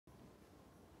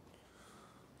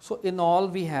So in all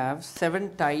we have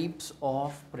 7 types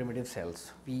of primitive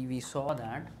cells. We saw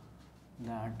that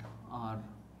our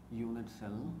unit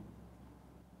cell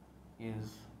is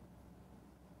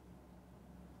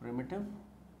primitive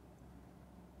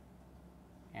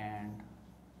and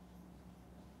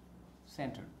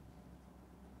centered.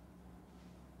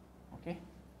 Okay,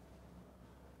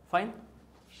 fine.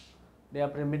 They are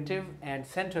primitive and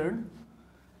centered.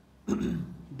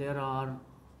 There are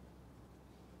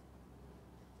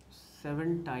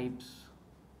 7 types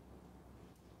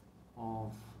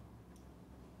of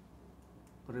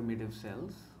primitive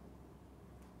cells.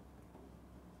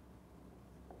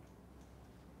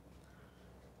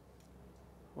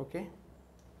 Okay,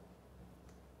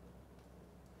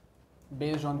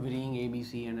 based on varying A, B,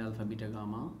 C and alpha, beta,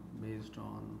 gamma, based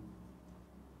on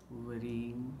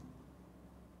varying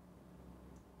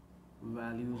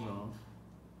values of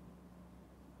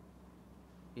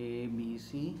A, B,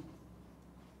 C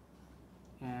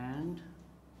and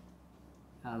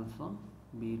alpha,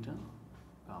 beta,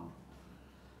 gamma.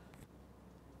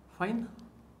 Fine.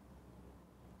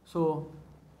 So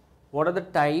what are the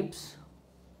types?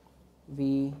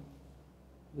 We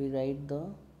write the,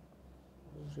 what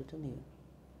is written here?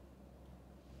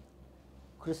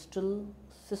 Crystal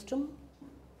system.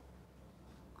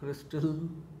 Crystal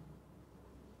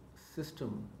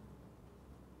system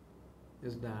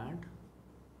is that.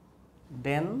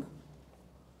 Then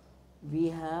we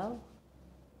have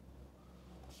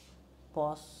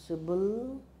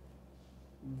possible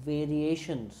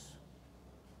variations.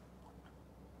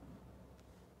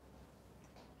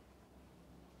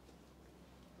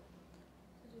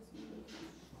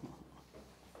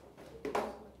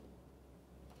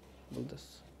 Do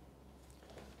this.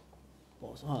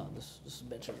 Pause. This is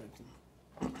better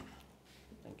written.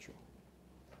 Thank you.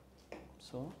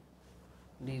 So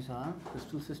these are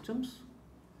crystal systems,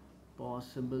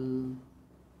 possible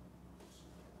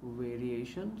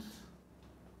variations.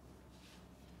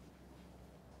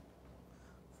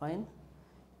 Fine.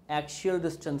 Axial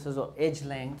distances or edge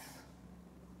lengths.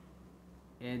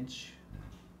 Edge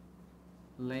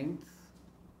lengths.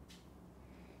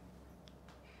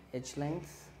 Edge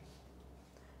lengths.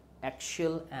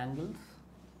 Axial angles.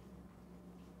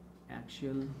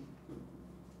 Axial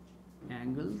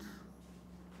angles.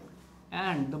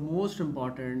 And the most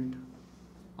important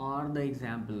are the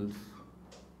examples.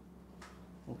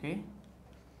 Okay,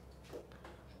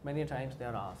 many times they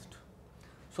are asked.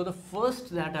 So the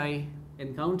first that I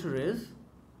encounter is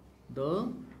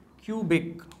the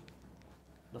cubic.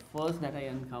 The first that I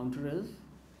encounter is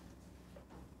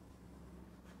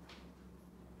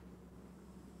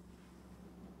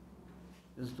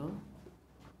the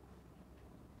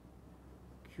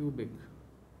cubic.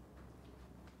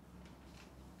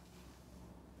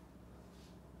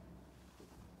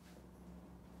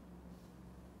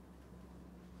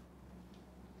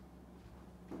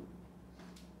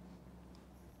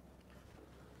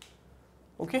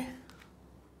 Okay,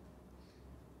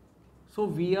 so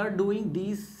we are doing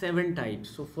these 7 types.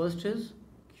 So first is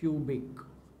cubic.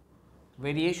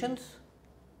 Variations.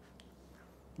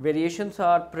 Variations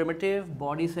are primitive,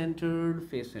 body centered,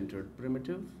 face centered.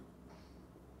 Primitive,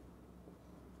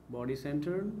 body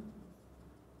centered,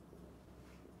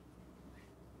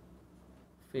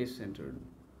 face centered.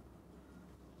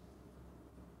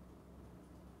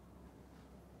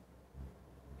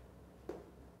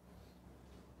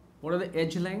 What are the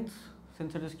edge lengths?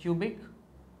 Since it is cubic,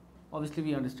 obviously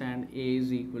we understand A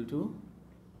is equal to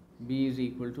B is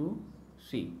equal to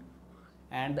C.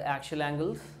 And the axial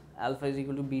angles, alpha is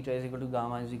equal to beta is equal to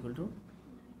gamma is equal to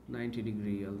 90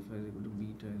 degree. Alpha is equal to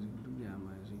beta is equal to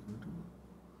gamma is equal to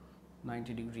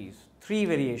 90 degrees. 3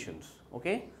 variations.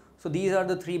 Okay. So these are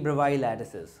the 3 Bravais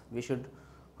lattices. We should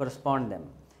correspond them.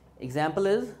 Example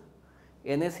is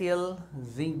NaCl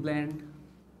zinc blend,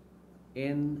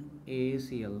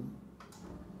 NaCl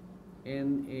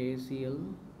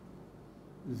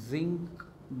zinc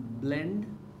blend.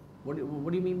 What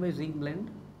do you mean by zinc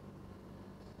blend?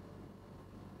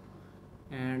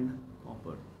 And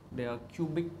copper. They are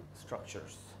cubic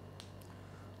structures.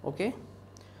 Okay.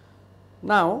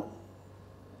 Now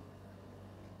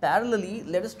parallelly,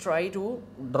 let us try to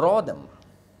draw them.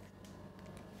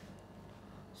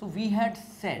 So we had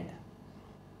said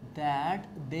that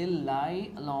they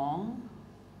lie along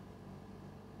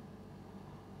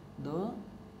the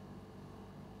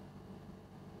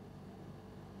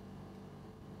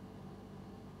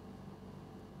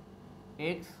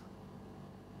x,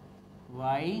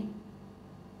 y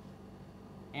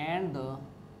and the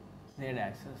z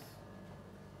axis.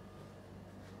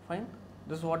 Fine.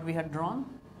 This is what we had drawn,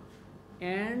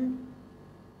 and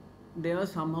they are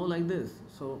somehow like this.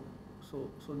 So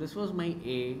this was my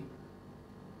A.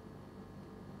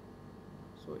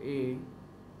 So A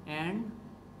and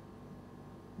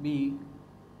B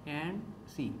and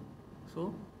C.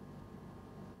 So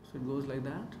it goes like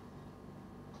that.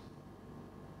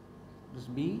 This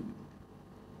B,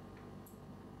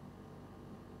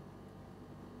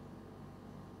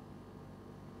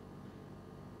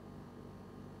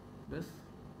 this,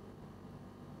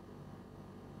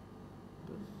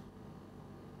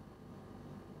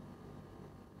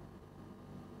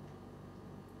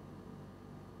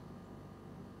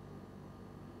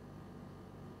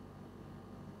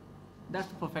 that's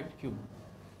the perfect cube.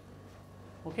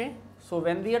 Okay, so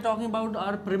when we are talking about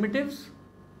our primitives,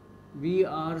 we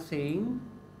are saying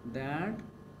that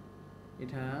it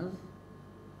has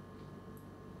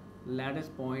lattice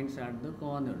points at the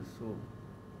corners.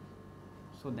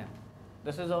 So then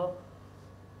this is a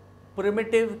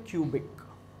primitive cubic.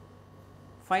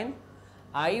 Fine.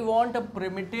 I want a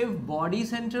primitive body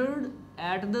centered.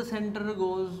 At the center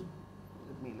goes.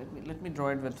 Let me draw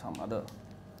it with some other.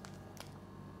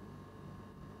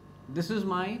 This is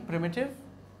my primitive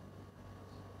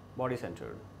body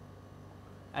centered,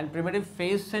 and primitive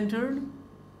face centered.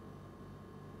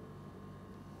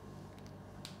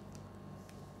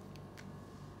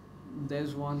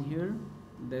 There's one here,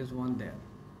 there's one there,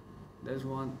 there's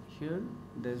one here,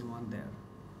 there's one there,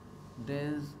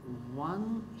 there's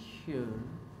one here,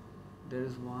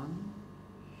 there's one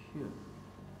here.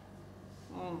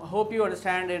 Hope you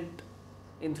understand it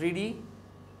in 3D.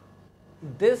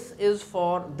 This is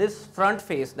for this front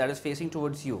face that is facing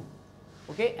towards you.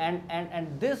 Okay,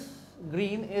 and this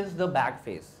green is the back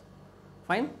face.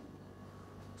 Fine.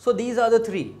 So these are the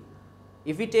three.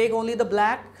 If we take only the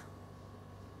black,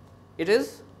 it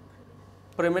is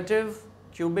primitive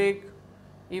cubic.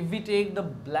 If we take the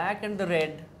black and the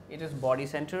red, it is body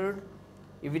centered.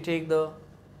 If we take the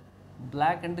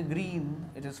black and the green,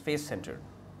 it is face centered.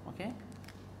 Okay,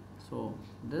 so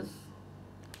this,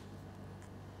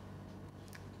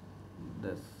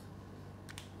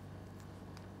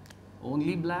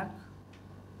 only black,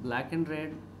 black and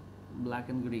red, black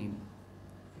and green.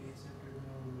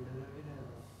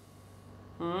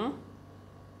 No,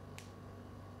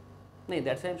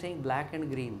 that's why I'm saying black and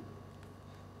green.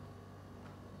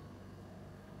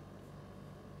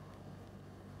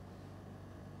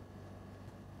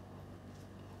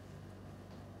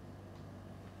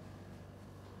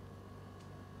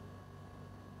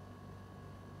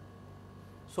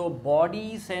 So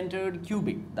body centered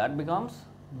cubic, that becomes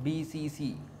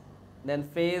BCC. Then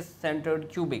face centered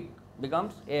cubic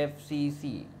becomes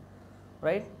FCC,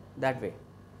 right? That way.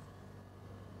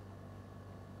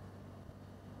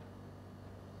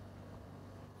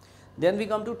 Then we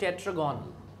come to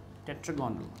tetragonal.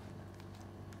 Tetragonal.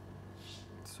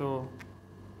 So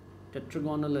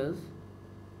tetragonal is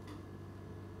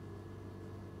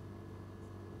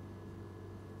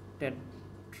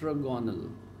tetragonal.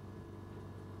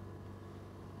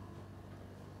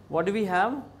 What do we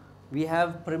have? We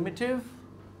have primitive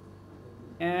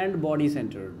and body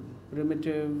centered.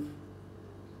 Primitive,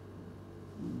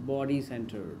 body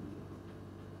centered.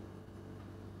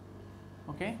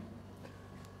 Okay?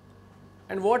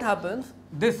 And what happens?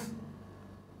 This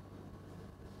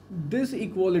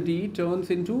equality turns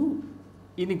into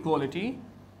inequality,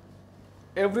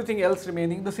 everything else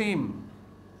remaining the same.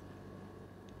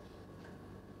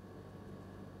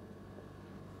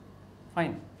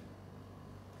 Fine.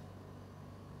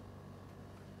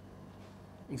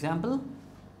 Example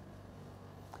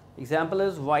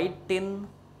is white tin.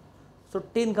 So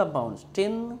tin compounds,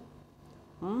 tin,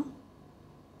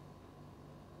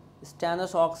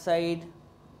 stannous oxide,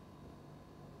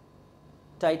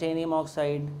 titanium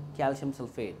oxide, calcium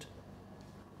sulfate.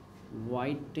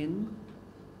 White tin,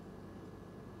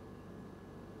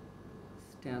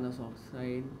 stannous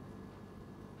oxide,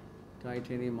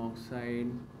 titanium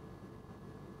oxide,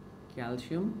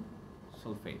 calcium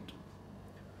sulfate.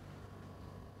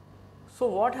 So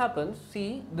what happens?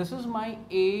 See, this is my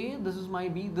A, this is my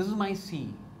B, this is my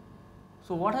C.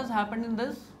 So what has happened in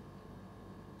this?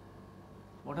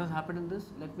 What has happened in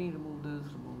this? Let me remove this,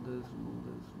 remove this, remove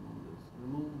this,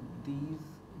 remove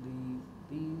this.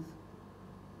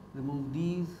 Remove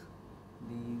these,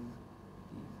 remove these.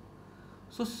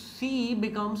 So C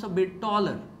becomes a bit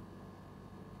taller.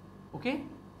 Okay?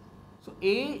 So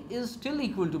A is still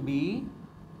equal to B,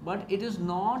 but it is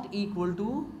not equal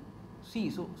to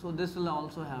C. So this will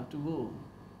also have to go.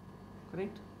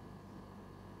 Correct?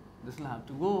 This will have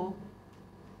to go.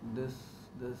 This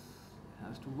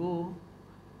has to go.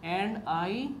 And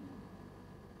I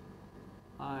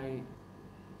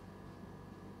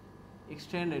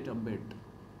extend it a bit.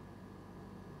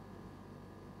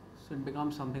 So it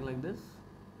becomes something like this,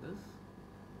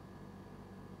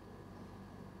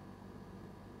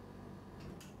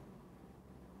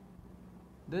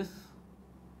 this,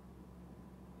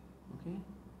 okay.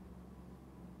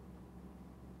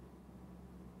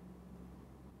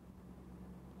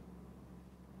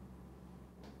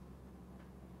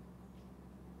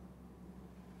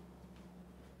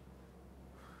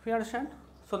 We understand?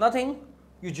 So nothing,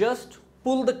 you just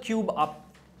pull the cube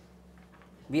up.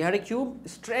 We had a cube,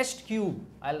 stretched cube.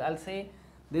 I'll say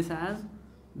this as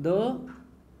the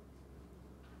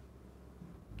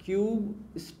cube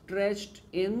stretched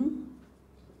in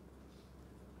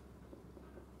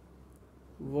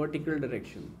vertical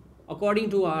direction according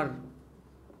to our,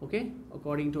 okay,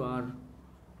 according to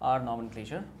our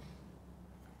nomenclature.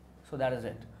 So that is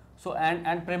it. So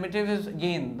and primitive is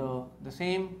again the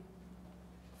same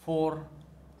 4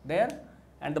 there,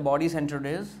 and the body centered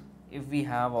is if we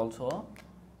have also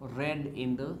red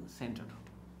in the center.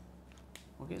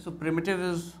 Okay, so primitive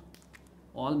is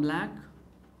all black,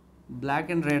 black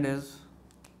and red is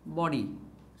body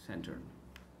centered.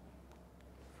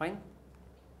 Fine?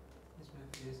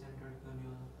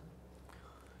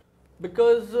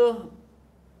 Because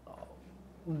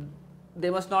they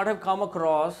must not have come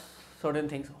across certain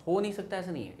things. हो नहीं सकता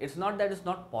ऐसा नहीं है. It's not that it's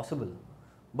not possible,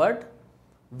 but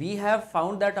we have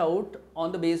found that out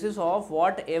on the basis of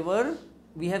whatever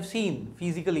we have seen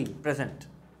physically present.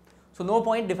 So no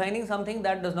point defining something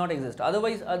that does not exist.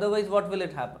 Otherwise what will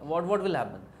it happen? What will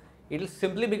happen? It will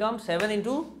simply become 7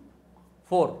 into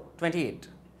 4, 28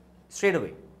 straight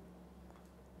away,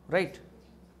 right?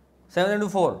 7 into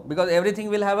 4, because everything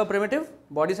will have a primitive,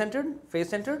 body centered, face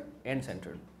centered, end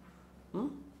centered.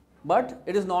 But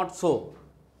it is not so.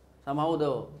 Somehow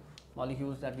the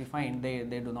molecules that we find, they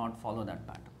do not follow that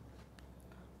pattern.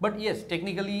 But yes,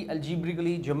 technically,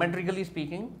 algebraically, geometrically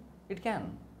speaking, it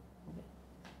can. Okay.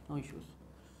 No issues.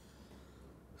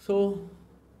 So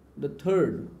the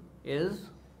third is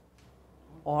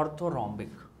orthorhombic.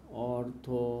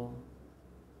 Orthorhombic.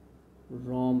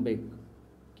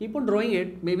 Keep on drawing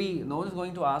it. Maybe no one is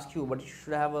going to ask you, but you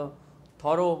should have a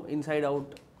thorough inside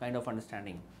out kind of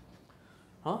understanding.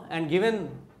 And given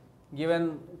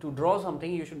to draw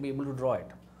something, you should be able to draw it.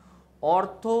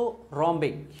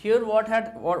 Orthorhombic. Here what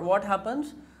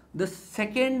happens? The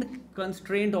second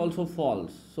constraint also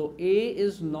falls. So A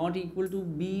is not equal to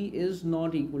B is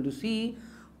not equal to C,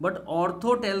 but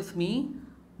ortho tells me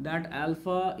that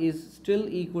alpha is still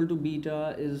equal to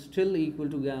beta is still equal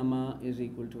to gamma is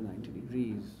equal to 90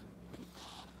 degrees.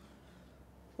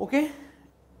 Okay,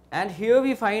 and here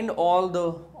we find all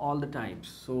the types.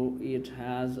 So it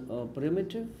has a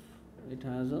primitive, it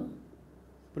has a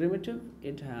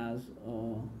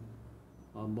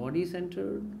body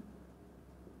centered,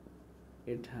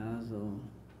 it has a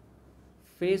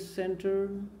face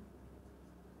centered,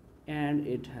 and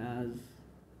it has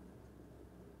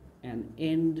an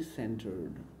end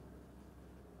centered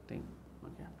thing.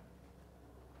 Okay,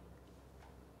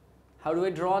 how do I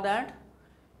draw that?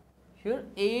 Here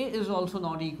A is also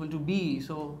not equal to B,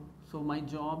 so my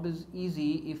job is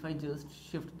easy if I just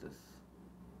shift this.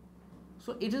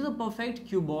 So it is a perfect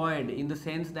cuboid in the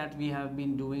sense that we have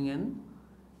been doing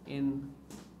in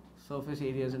surface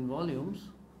areas and volumes.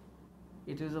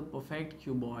 It is a perfect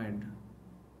cuboid.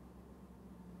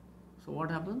 So what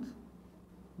happens?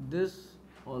 This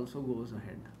also goes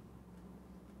ahead,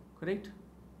 correct?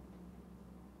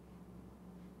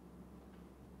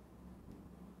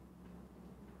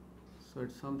 So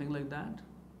it's something like that,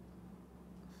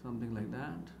 something like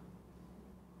that.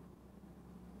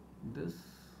 This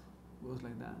goes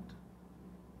like that.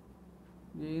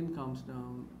 Again comes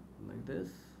down like this.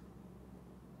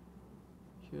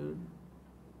 Here.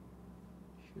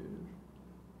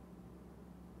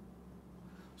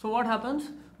 So what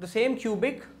happens? The same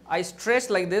cubic, I stretch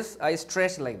like this, I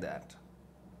stretch like that.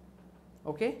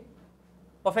 Okay?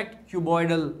 Perfect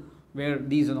cuboidal where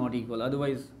these are not equal,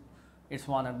 otherwise it's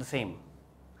one and the same.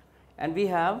 And we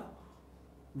have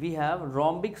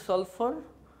rhombic sulfur,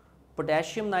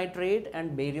 potassium nitrate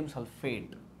and barium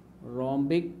sulfate.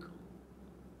 Rhombic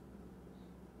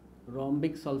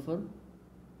sulfur,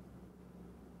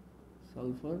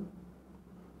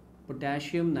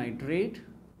 potassium nitrate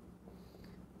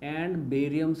and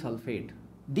barium sulfate.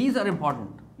 These are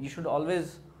important. You should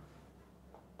always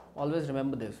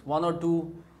remember this. 1 or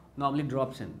 2 normally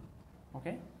drops in.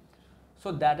 Okay?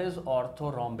 So that is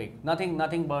orthorhombic.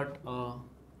 Nothing but a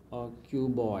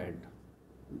cuboid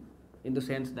in the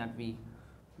sense that we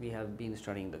have been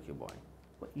studying the cuboid.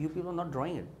 But you people are not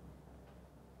drawing it.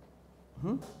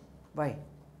 Why?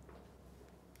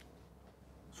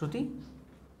 श्रुति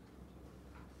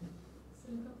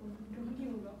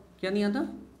क्या नहीं आता?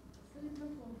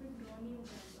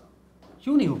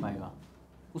 क्यों नहीं हो पाएगा?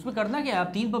 उसमें करना क्या है,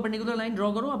 आप 3 परपेंडिकुलर लाइन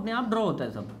ड्रॉ करो, अपने आप ड्रॉ होता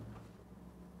है सब।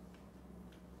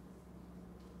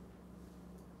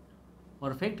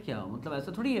 परफेक्ट क्या मतलब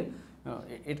ऐसा थोड़ी है,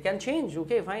 it can change,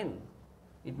 okay fine,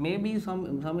 it may be some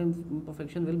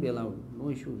imperfection will be allowed, no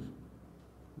issues,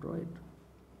 draw it.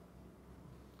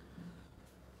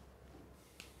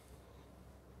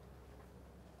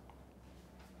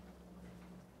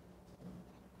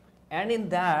 And in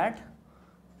that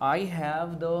I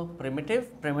have the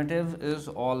primitive is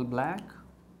all black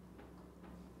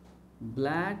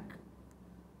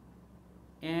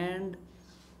and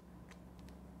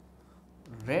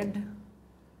red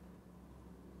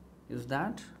is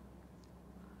that,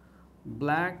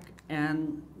 black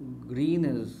and green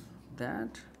is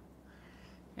that,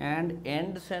 and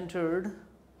end centered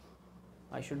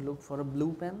I should look for a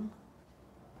blue pen.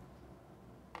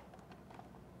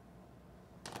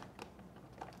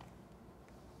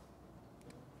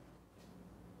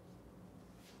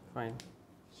 Fine,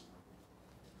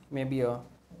 maybe a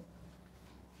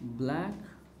black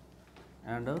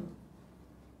and a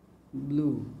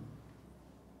blue.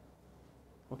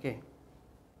 Okay,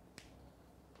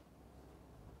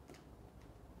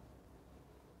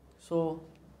 so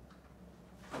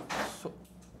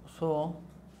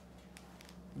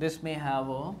this may have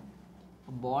a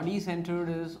body centered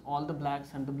is all the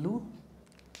blacks and the blue,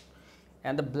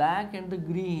 and the black and the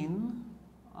green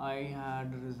I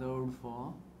had reserved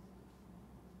for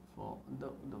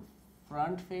the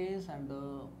front face and the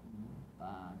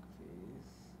back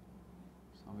face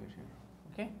somewhere here.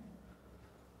 Okay,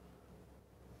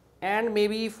 and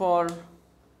maybe for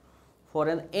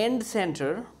an end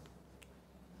center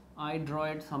I draw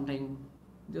it something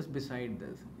just beside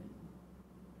this, okay.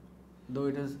 Though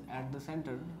it is at the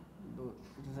center,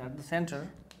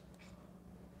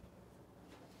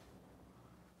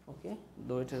 okay,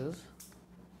 though it is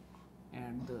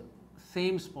at the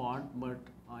same spot, but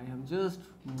I have just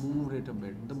moved it a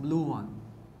bit, the blue one,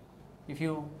 if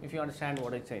you understand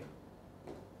what I say.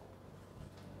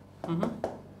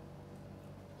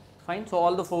 Fine, so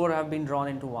all the 4 have been drawn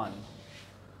into one.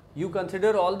 You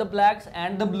consider all the blacks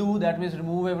and the blue, that means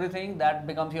remove everything, that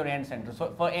becomes your end center.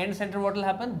 So for end center what will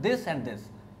happen? This and this,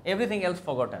 everything else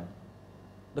forgotten.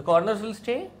 The corners will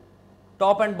stay,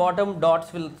 top and bottom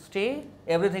dots will stay,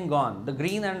 everything gone, the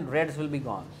green and reds will be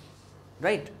gone,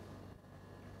 right?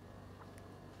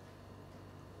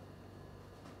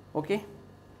 Okay,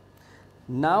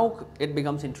 now it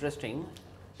becomes interesting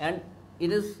and it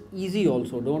is easy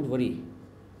also, don't worry.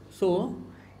 So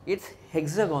it's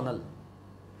hexagonal.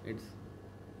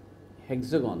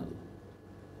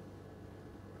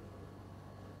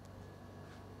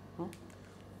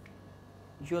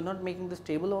 You are not making this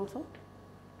table also?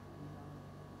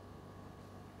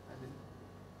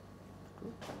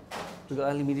 Because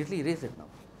I'll immediately erase it now.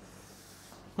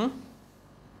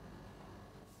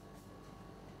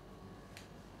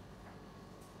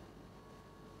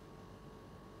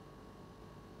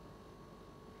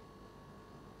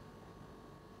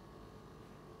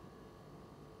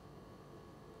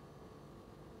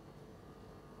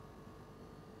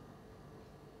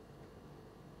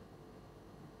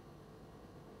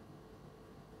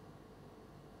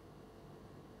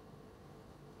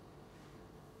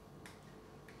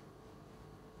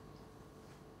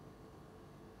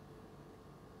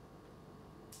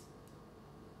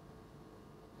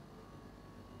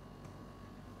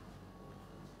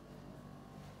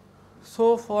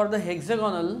 So for the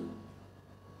hexagonal,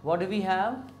 what do we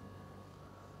have?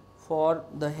 For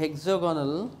the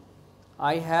hexagonal,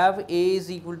 I have A is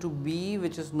equal to B,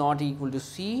 which is not equal to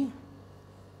C.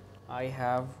 I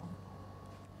have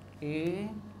A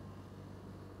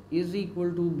is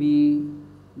equal to B,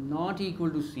 not equal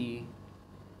to C.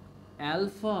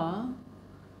 Alpha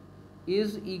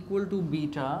is equal to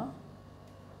beta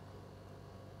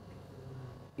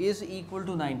is equal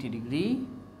to 90 degree.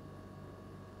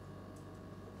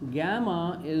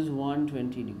 Gamma is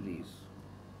 120 degrees.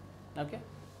 Okay.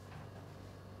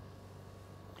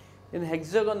 In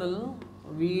hexagonal,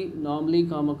 we normally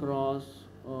come across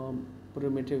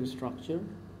primitive structure.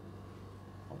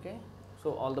 Okay.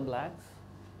 So all the blacks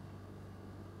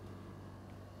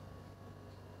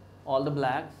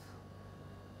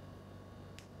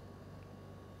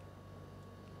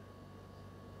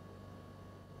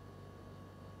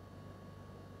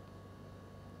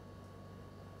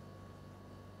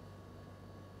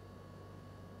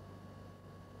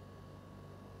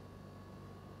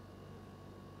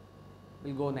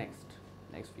will go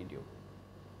next video.